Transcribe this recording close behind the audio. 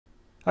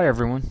Hi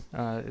everyone.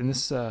 In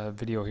this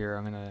video here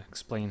I'm going to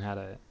explain how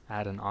to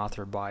add an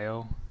author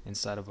bio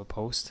inside of a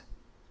post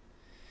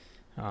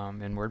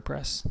in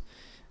WordPress.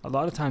 A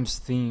lot of times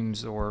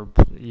themes or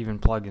even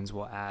plugins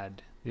will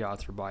add the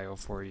author bio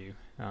for you,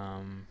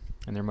 and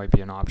there might be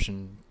an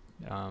option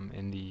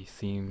in the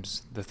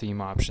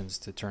theme options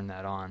to turn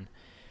that on.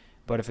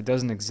 But if it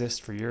doesn't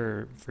exist for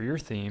your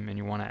theme and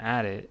you want to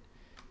add it,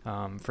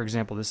 for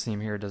example, this theme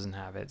here doesn't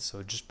have it,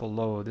 so just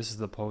below, this is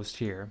the post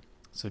here.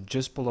 So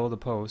just below the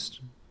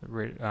post,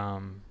 right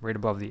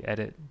above the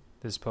edit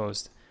this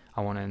post, I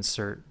want to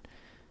insert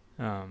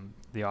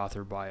the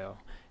author bio,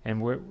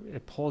 and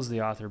it pulls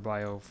the author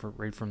bio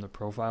right from the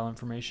profile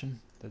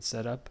information that's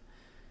set up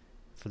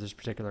for this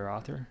particular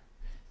author.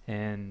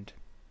 And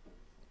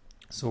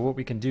so what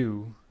we can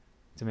do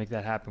to make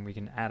that happen, we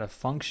can add a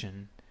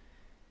function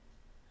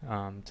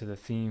to the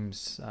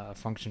themes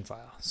function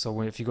file.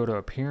 So if you go to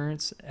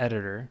Appearance,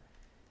 Editor,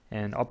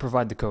 and I'll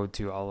provide the code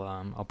too.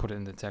 I'll put it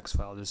in the text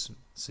file just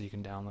so you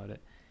can download it.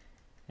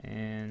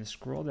 And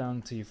scroll down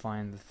until you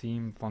find the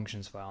theme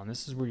functions file, and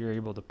this is where you're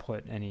able to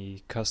put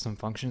any custom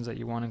functions that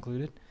you want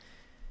included.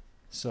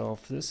 So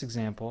for this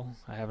example,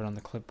 I have it on the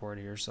clipboard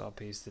here, so I'll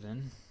paste it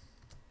in.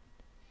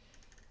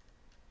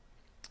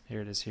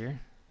 Here it is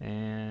here,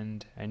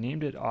 and I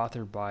named it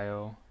author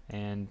bio,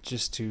 and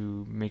just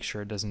to make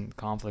sure it doesn't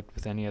conflict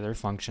with any other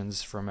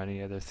functions from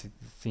any other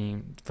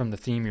theme from the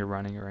theme you're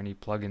running or any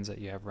plugins that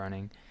you have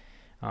running,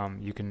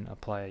 you can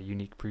apply a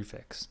unique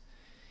prefix.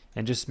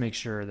 And just make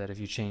sure that if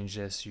you change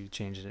this, you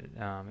change it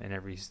in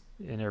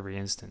every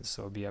instance.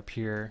 So it'll be up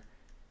here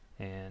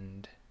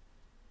and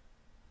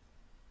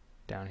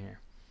down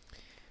here.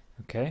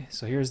 Okay,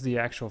 so here's the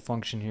actual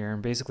function here,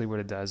 and basically what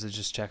it does is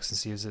just checks and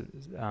sees it,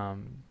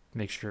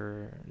 make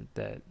sure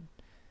that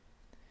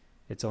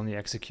it's only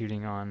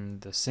executing on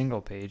the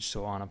single page,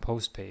 so on a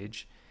post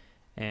page,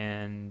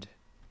 and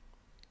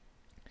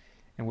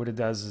what it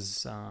does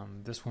is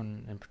this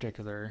one in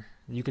particular,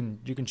 you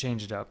can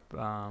change it up.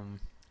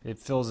 It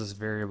fills this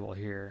variable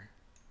here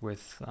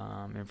with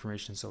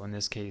information. So in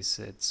this case,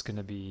 it's going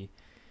to be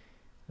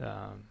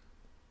the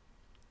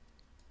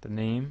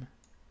name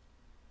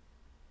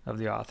of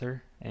the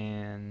author,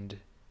 and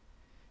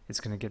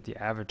it's going to get the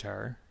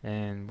avatar.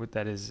 And what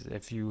that is,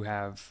 if you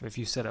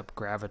set up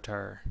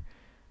Gravatar,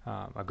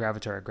 a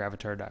Gravatar at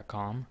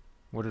gravatar.com,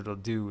 what it'll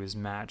do is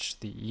match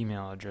the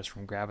email address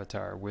from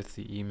Gravatar with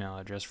the email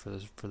address for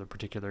the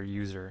particular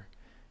user,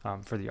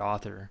 for the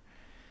author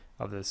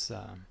of this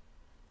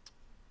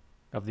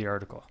of the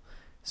article.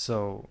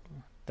 So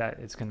that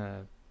it's going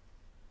to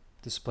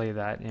display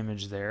that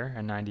image there,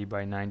 a 90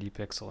 by 90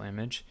 pixel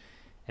image,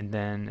 and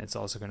then it's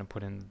also going to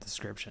put in the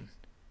description,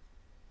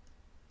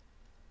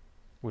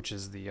 which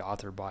is the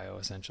author bio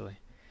essentially.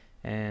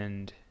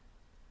 And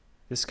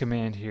this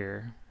command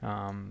here,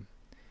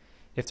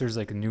 if there's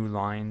like new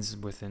lines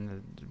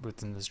within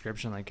the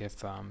description, like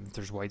if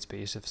there's white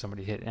space, if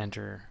somebody hit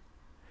enter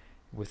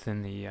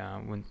within the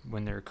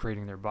when they're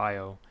creating their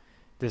bio,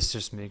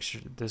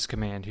 this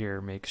command here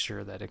makes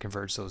sure that it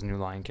converts those new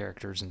line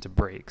characters into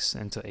breaks,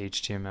 into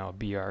HTML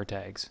BR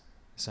tags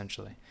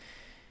essentially.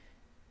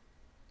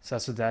 So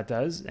that's what that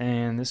does.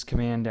 And this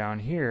command down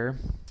here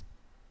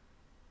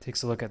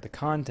takes a look at the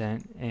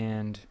content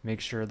and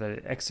makes sure that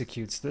it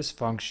executes this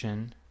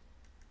function,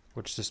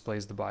 which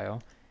displays the bio,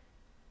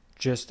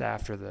 just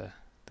after the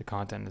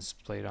content is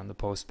displayed on the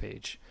post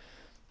page.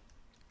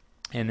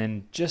 And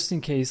then just in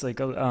case, like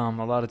a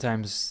lot of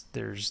times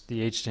there's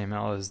the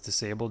HTML is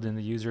disabled in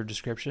the user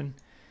description,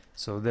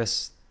 so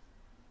this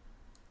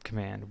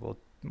command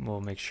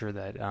will make sure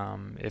that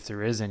if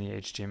there is any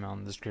HTML in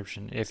the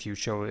description, if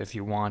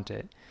you want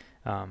it,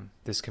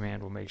 this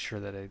command will make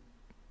sure that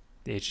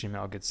the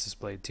HTML gets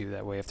displayed too.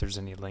 That way, if there's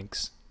any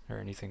links or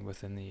anything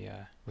within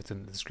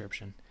the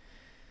description.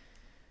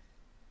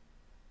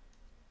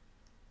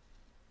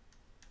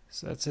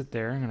 So that's it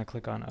there. I'm going to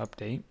click on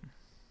update.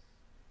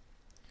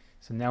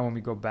 So now when we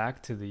go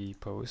back to the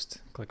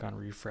post, click on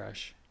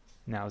refresh.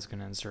 Now it's going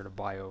to insert a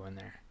bio in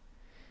there.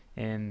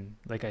 And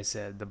like I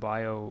said, the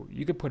bio,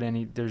 you could put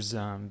any, there's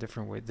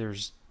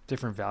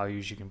different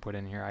values you can put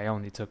in here. I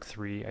only took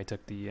 3. I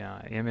took the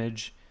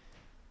image,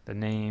 the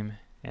name,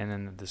 and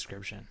then the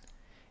description.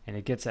 And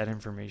it gets that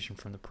information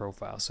from the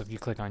profile. So if you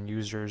click on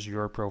users,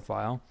 your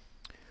profile,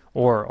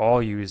 or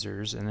all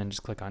users, and then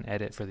just click on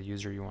edit for the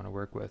user you want to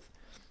work with,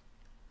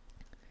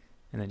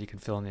 and then you can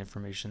fill in the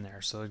information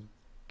there. So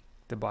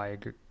the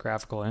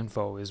biographical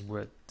info is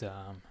what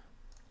the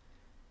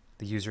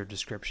user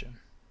description.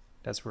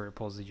 That's where it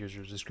pulls the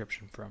user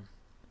description from,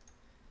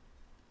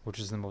 which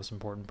is the most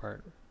important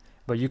part.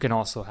 But you can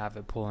also have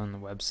it pull in a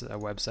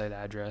website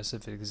address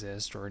if it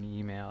exists, or an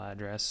email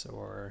address,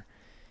 or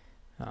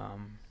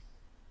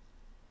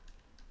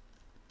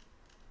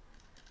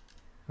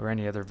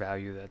any other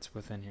value that's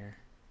within here.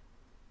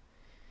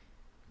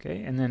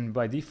 Okay, and then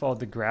by default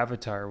the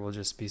Gravatar will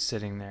just be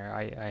sitting there.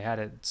 I had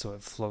it so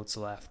it floats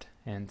left,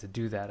 and to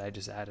do that I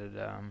just added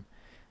a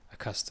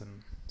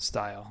custom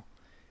style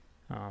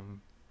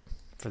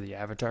for the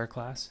avatar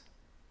class,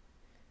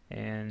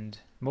 And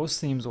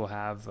most themes will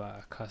have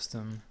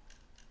custom.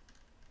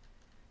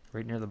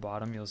 Right near the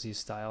bottom you'll see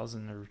styles,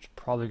 and there's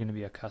probably going to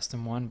be a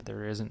custom one, but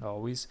there isn't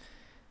always.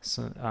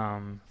 So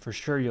for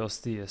sure you'll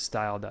see a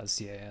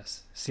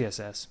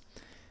style.css.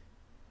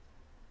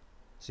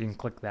 So you can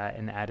click that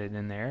and add it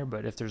in there,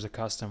 but if there's a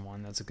custom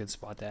one, that's a good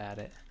spot to add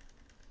it.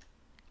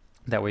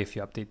 That way if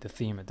you update the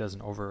theme, it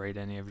doesn't overwrite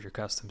any of your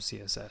custom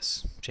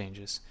CSS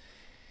changes.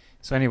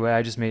 So anyway,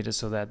 I just made it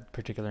so that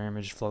particular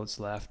image floats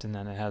left, and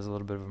then it has a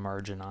little bit of a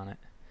margin on it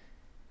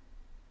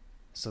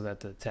so that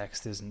the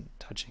text isn't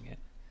touching it.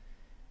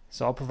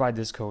 So I'll provide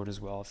this code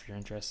as well if you're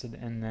interested,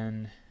 and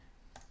then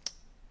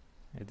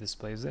it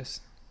displays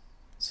this.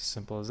 It's as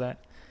simple as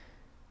that.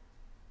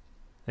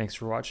 Thanks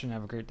for watching.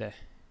 Have a great day.